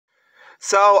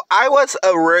So, I was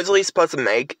originally supposed to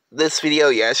make this video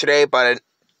yesterday, but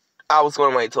I was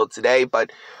going to wait till today.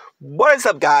 But what is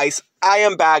up, guys? I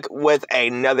am back with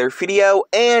another video,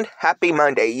 and happy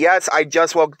Monday. Yes, I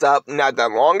just woke up not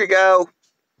that long ago.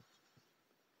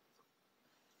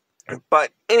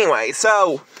 But anyway,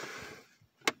 so,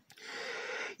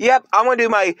 yep, I'm going to do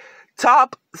my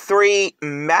top 3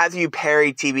 Matthew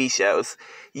Perry TV shows.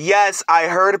 Yes, I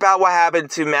heard about what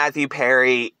happened to Matthew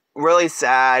Perry. Really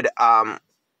sad. I'll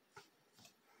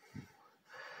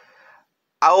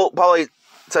probably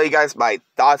tell you guys my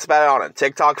thoughts about it on a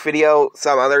TikTok video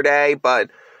some other day,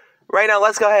 but right now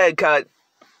let's go ahead and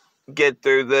get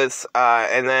through this,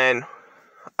 and then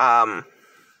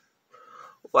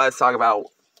let's talk about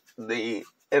at the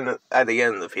end of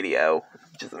the video,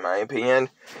 just in my opinion.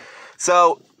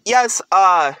 So yes,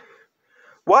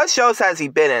 what shows has he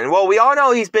been in? Well, we all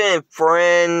know he's been in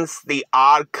Friends, The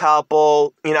Odd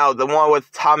Couple, you know, the one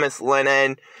with Thomas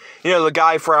Lennon, you know, the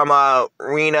guy from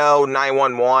Reno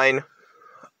 911,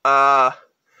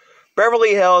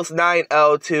 Beverly Hills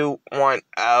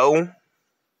 90210.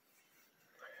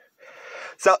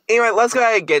 So anyway, let's go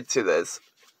ahead and get to this.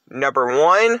 Number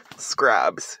 1,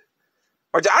 Scrubs.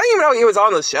 Which I didn't even know he was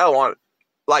on the show, on,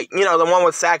 like, you know, the one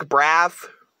with Zach Braff.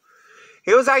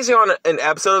 He was actually on an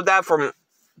episode of that from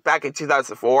back in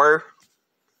 2004.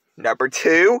 Number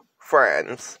 2,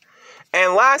 Friends.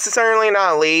 And last and certainly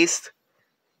not least,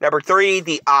 number 3,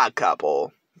 The Odd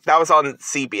Couple. That was on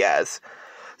CBS.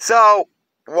 So,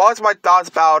 what's my thoughts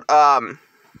about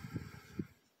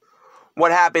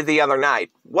what happened the other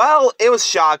night? Well, it was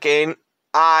shocking.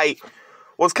 I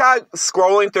was kind of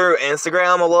scrolling through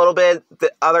Instagram a little bit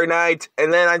the other night,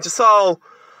 and then I just saw a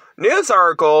news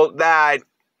article that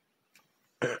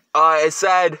it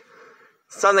said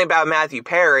something about Matthew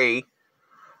Perry,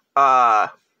 who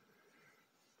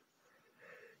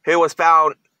was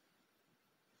found,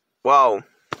 well,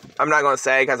 I'm not going to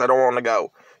say because I don't want to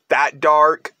go that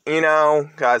dark, you know,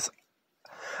 because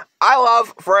I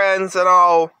love Friends and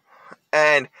all,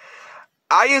 and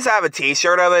I used to have a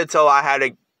t-shirt of it until I had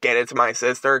to get it to my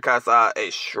sister because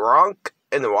it shrunk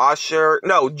in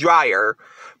the dryer,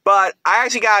 but I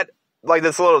actually got, like,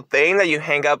 this little thing that you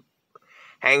hang up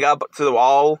to the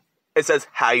wall. It says,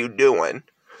 "How you doing?"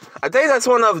 I think that's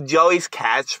one of Joey's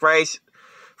catchphrases.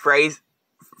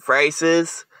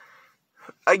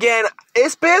 Again,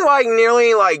 it's been like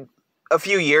nearly like a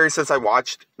few years since I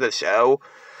watched the show.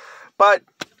 But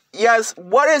yes,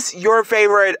 what is your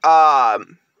favorite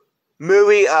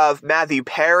movie of Matthew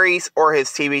Perry's or his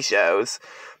TV shows?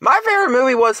 My favorite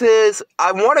movie was his,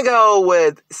 I want to go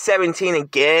with 17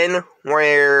 Again,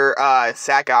 where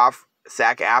Zac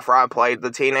Efron played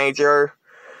the teenager.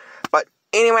 But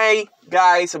anyway,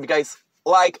 guys, if you guys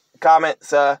like, comment,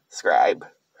 subscribe.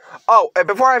 Oh, and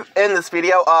before I end this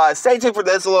video, stay tuned for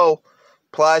this little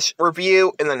plush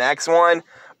review in the next one.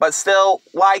 But still,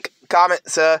 like, comment,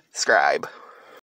 subscribe.